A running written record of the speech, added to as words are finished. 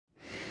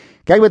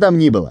Как бы там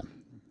ни было,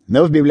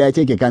 но в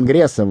библиотеке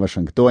Конгресса в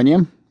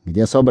Вашингтоне,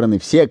 где собраны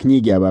все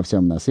книги обо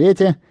всем на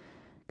свете,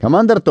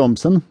 командор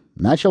Томпсон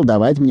начал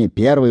давать мне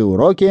первые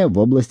уроки в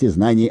области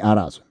знаний о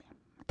разуме.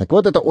 Так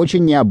вот, это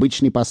очень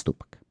необычный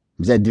поступок.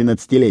 Взять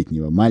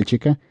 12-летнего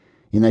мальчика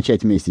и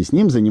начать вместе с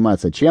ним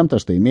заниматься чем-то,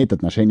 что имеет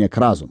отношение к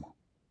разуму.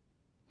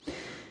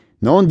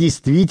 Но он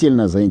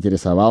действительно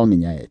заинтересовал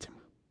меня этим.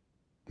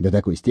 До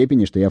такой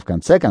степени, что я в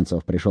конце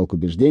концов пришел к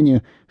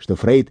убеждению, что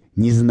Фрейд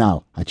не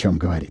знал, о чем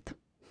говорит.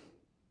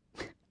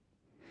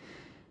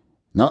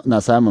 Но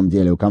на самом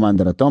деле у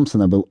командора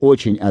Томпсона был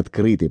очень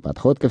открытый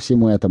подход ко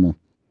всему этому.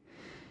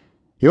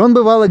 И он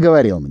бывало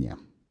говорил мне: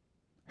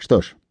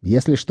 что ж,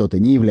 если что-то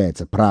не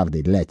является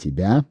правдой для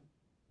тебя,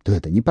 то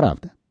это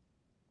неправда.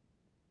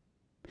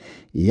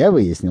 И я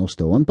выяснил,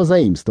 что он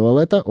позаимствовал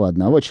это у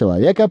одного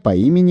человека по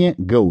имени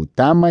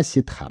Гаутама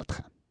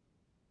Сиддхартха.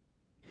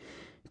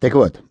 Так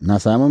вот, на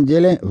самом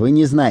деле вы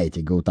не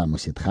знаете Гаутаму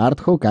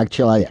Сиддхартху как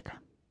человека,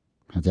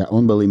 хотя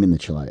он был именно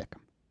человеком,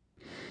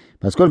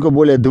 поскольку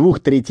более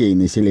 2/3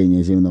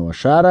 населения земного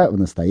шара в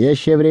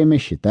настоящее время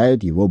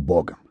считают его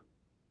богом.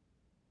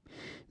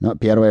 Но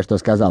первое, что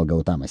сказал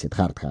Гаутама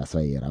Сиддхартха о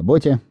своей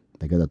работе,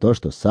 так это то,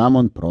 что сам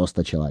он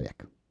просто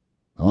человек.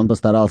 Он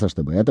постарался,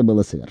 чтобы это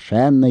было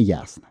совершенно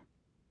ясно.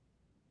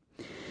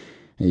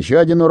 Еще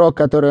один урок,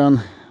 который он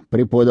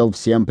преподал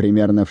всем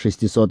примерно в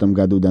 600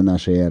 году до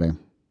нашей эры,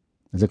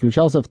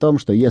 заключался в том,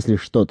 что если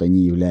что-то не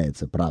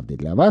является правдой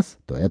для вас,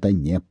 то это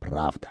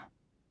неправда.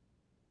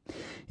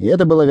 И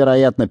это было,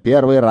 вероятно,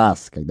 первый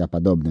раз, когда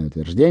подобное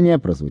утверждение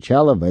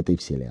прозвучало в этой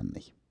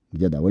вселенной,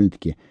 где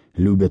довольно-таки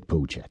любят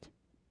поучать.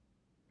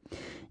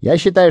 Я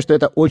считаю, что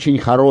это очень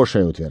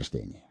хорошее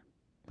утверждение.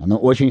 Оно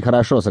очень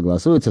хорошо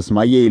согласуется с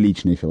моей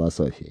личной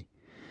философией.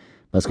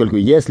 Поскольку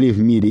если в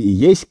мире и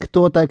есть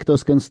кто-то, кто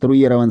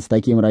сконструирован с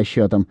таким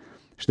расчетом,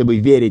 чтобы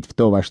верить в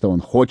то, во что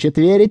он хочет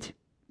верить,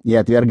 и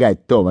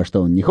отвергать то, во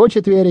что он не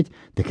хочет верить,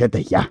 так это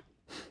я.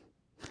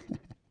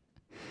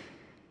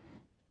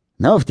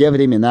 Но в те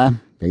времена,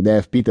 когда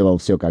я впитывал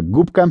все как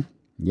губка,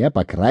 я,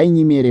 по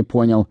крайней мере,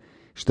 понял,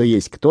 что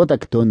есть кто-то,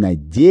 кто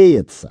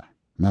надеется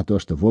на то,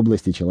 что в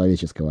области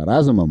человеческого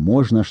разума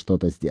можно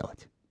что-то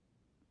сделать.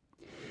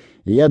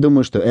 И я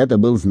думаю, что это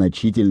был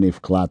значительный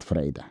вклад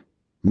Фрейда.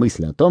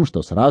 Мысль о том,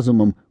 что с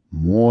разумом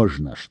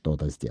можно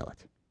что-то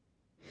сделать.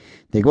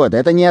 Так вот,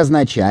 это не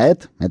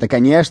означает, это,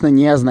 конечно,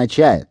 не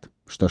означает,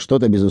 что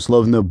что-то,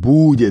 безусловно,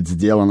 будет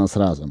сделано с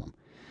разумом.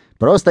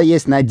 Просто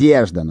есть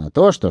надежда на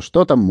то, что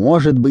что-то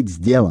может быть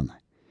сделано.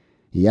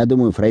 И я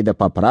думаю, Фрейда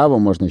по праву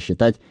можно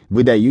считать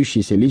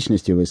выдающейся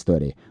личностью в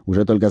истории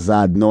уже только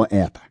за одно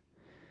это.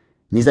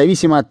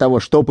 Независимо от того,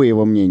 что, по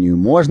его мнению,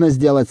 можно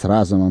сделать с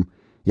разумом,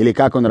 или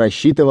как он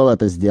рассчитывал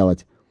это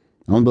сделать,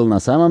 он был на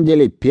самом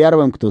деле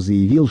первым, кто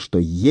заявил, что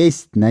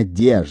есть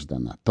надежда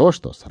на то,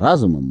 что с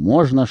разумом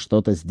можно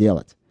что-то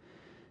сделать,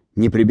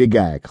 не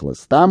прибегая к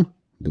хлыстам,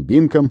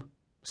 дубинкам,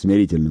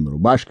 смирительным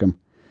рубашкам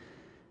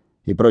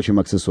и прочим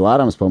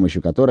аксессуарам, с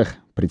помощью которых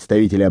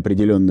представители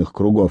определенных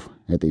кругов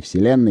этой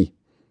вселенной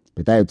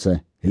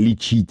пытаются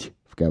 «лечить»,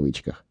 в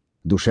кавычках,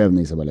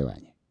 душевные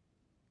заболевания.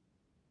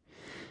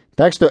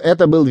 Так что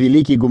это был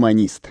великий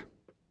гуманист.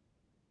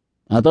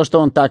 А то, что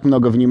он так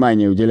много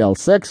внимания уделял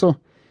сексу,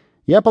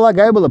 я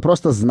полагаю, было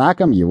просто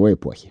знаком его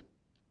эпохи.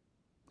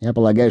 Я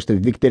полагаю, что в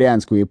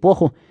викторианскую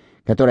эпоху,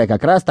 которая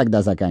как раз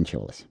тогда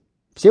заканчивалась,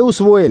 все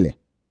усвоили,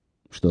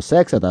 что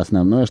секс — это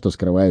основное, что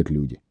скрывают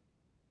люди.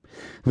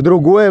 В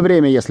другое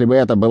время, если бы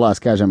это была,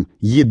 скажем,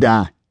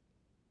 еда,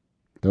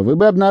 то вы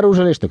бы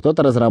обнаружили, что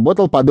кто-то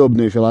разработал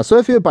подобную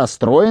философию,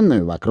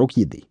 построенную вокруг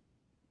еды.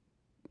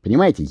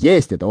 Понимаете,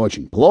 есть это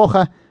очень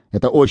плохо,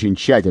 это очень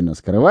тщательно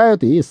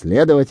скрывают, и,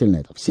 следовательно,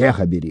 это всех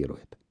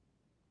аберрирует.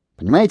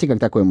 Понимаете, как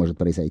такое может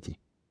произойти?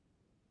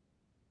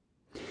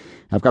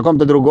 А в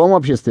каком-то другом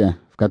обществе,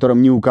 в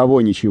котором ни у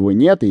кого ничего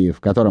нет, и в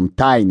котором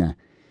тайна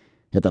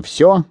 — это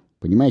все,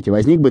 понимаете,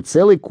 возник бы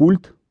целый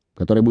культ,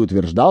 который бы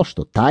утверждал,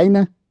 что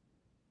тайна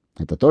 —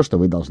 это то, что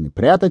вы должны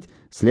прятать,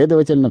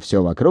 следовательно,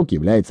 все вокруг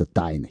является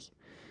тайной.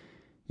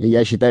 И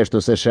я считаю,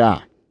 что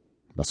США,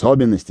 в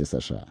особенности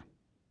США,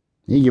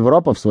 и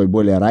Европа в свой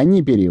более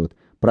ранний период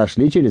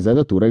прошли через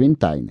этот уровень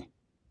тайны.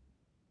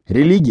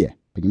 Религия,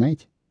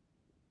 понимаете?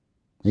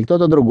 И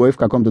кто-то другой в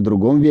каком-то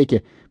другом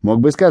веке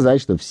мог бы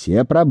сказать, что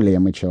все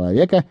проблемы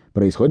человека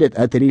происходят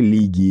от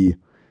религии,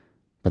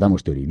 потому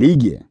что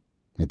религия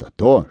 — это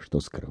то, что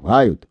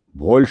скрывают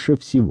больше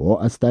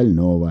всего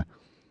остального.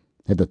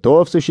 Это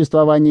то, в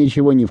существовании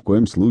чего ни в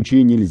коем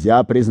случае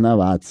нельзя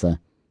признаваться.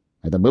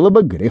 Это было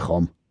бы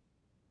грехом.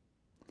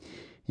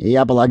 И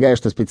я полагаю,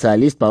 что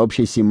специалист по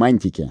общей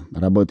семантике,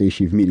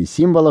 работающий в мире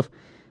символов,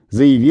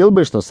 заявил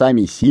бы, что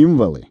сами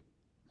символы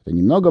 — это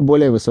немного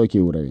более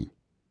высокий уровень.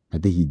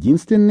 Это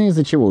единственное,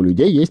 из-за чего у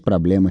людей есть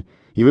проблемы.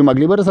 И вы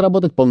могли бы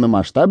разработать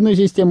полномасштабную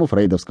систему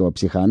фрейдовского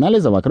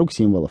психоанализа вокруг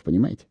символов,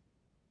 понимаете?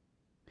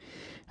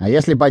 А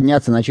если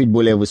подняться на чуть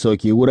более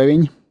высокий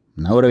уровень,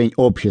 на уровень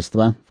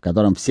общества, в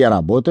котором все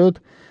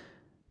работают,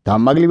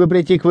 там могли бы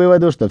прийти к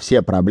выводу, что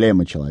все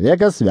проблемы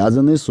человека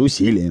связаны с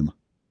усилием.